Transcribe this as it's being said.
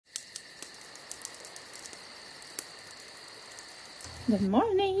Good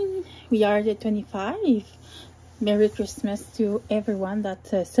morning. We are the 25. Merry Christmas to everyone that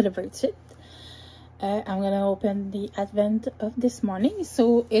celebrates it. I'm gonna open the advent of this morning.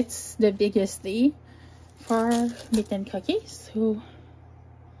 So it's the biggest day for mitainecroquee. So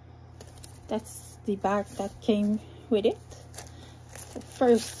that's the bag that came with it. So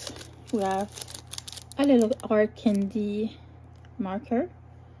first we have a little art candy marker.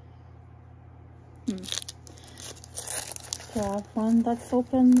 So I have one that's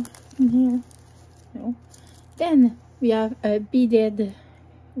open in here. No. Then we have a beaded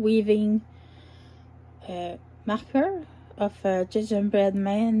weaving marker of a gingerbread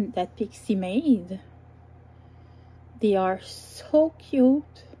man that Pixie made. They are so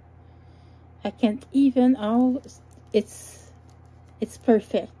cute. I can't even, oh, it's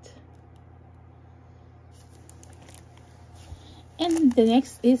perfect. And the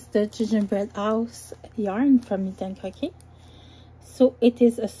next is the gingerbread house yarn from mitainecroquee. So it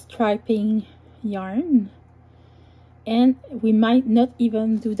is a striping yarn, and we might not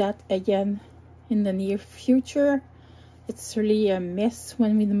even do that again in the near future. It's really a mess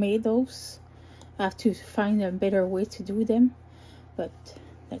when we made those. I have to find a better way to do them, but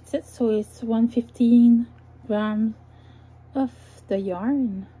that's it. So it's 115 grams of the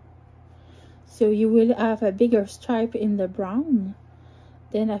yarn. So you will have a bigger stripe in the brown.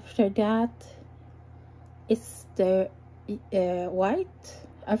 Then after that it's the white.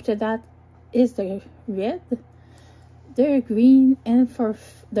 After that is the red, the green, and for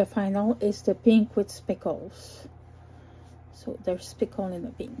the final is the pink with speckles. So there's speckle in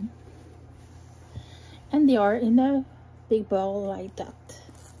the pink, and they are in a big ball like that.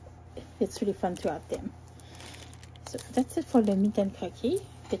 It's really fun to have them. So that's it for the mitainecroquee,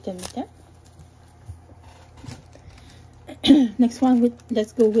 Bitten Mitten. Next one,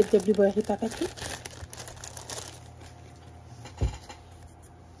 let's go with the blueberry papeterie.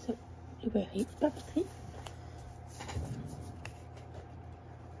 So blueberry papeterie.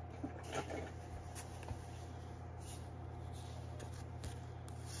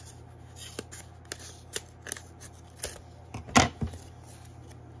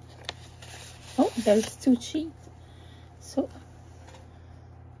 Oh, there's two sheets. So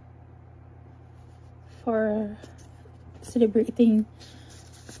for celebrating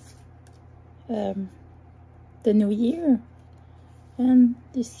the new year, and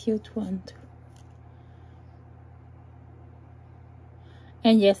this cute one too.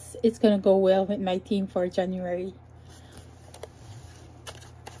 And yes, it's gonna go well with my theme for January.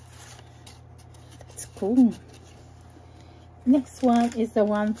 That's cool. Next one is the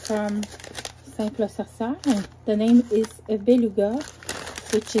one from Saint-Claude. The name is a beluga,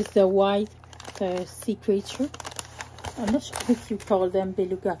 which is the white sea creature. I'm not sure if you call them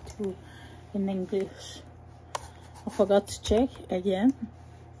beluga too in English. I forgot to check again.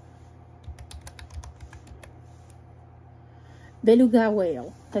 Beluga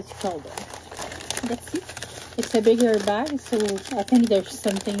whale, that you call them. That's it. It's a bigger bag, so I think there's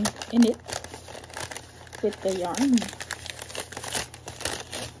something in it with the yarn.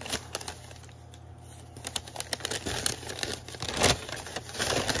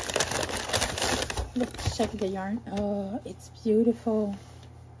 Let's check the yarn. Oh, it's beautiful.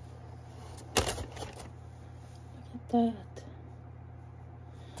 Look at that.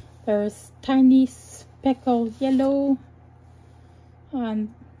 There's tiny speckled yellow,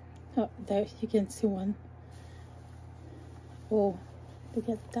 and oh, there you can see one. Oh, look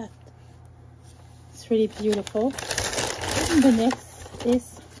at that. It's really beautiful. And the next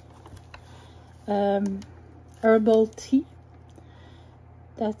is herbal tea.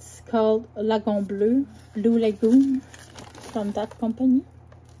 That's called Lagon Bleu, Blue Lagoon, from that company.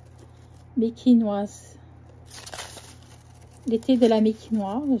 Méquinoise. L'été de la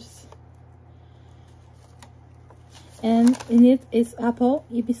Méquinoise. And in it is apple,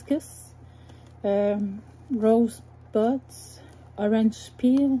 hibiscus, rose buds, orange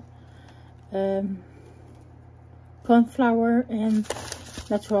peel, cornflower, and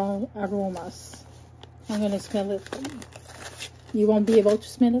natural aromas. I'm gonna smell it. You won't be able to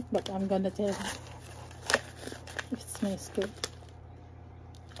smell it, but I'm gonna tell you if it smells good.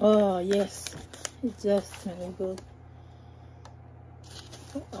 Oh yes, it does smell good.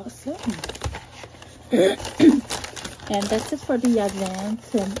 Oh, awesome. And that's it for the advent,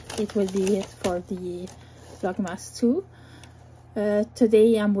 and it will be it for the Vlogmas too.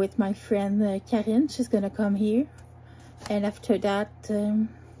 Today I'm with my friend Karin. She's gonna come here, and after that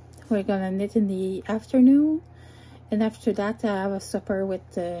we're gonna knit in the afternoon. And after that, I have a supper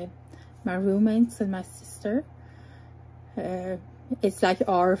with my roommates and my sister. It's like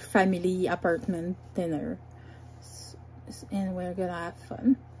our family apartment dinner. and we're gonna have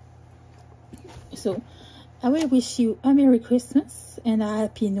fun. So I will wish you a Merry Christmas and a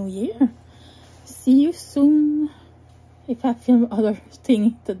Happy New Year. See you soon if I film other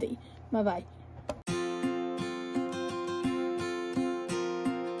thing today. Bye bye.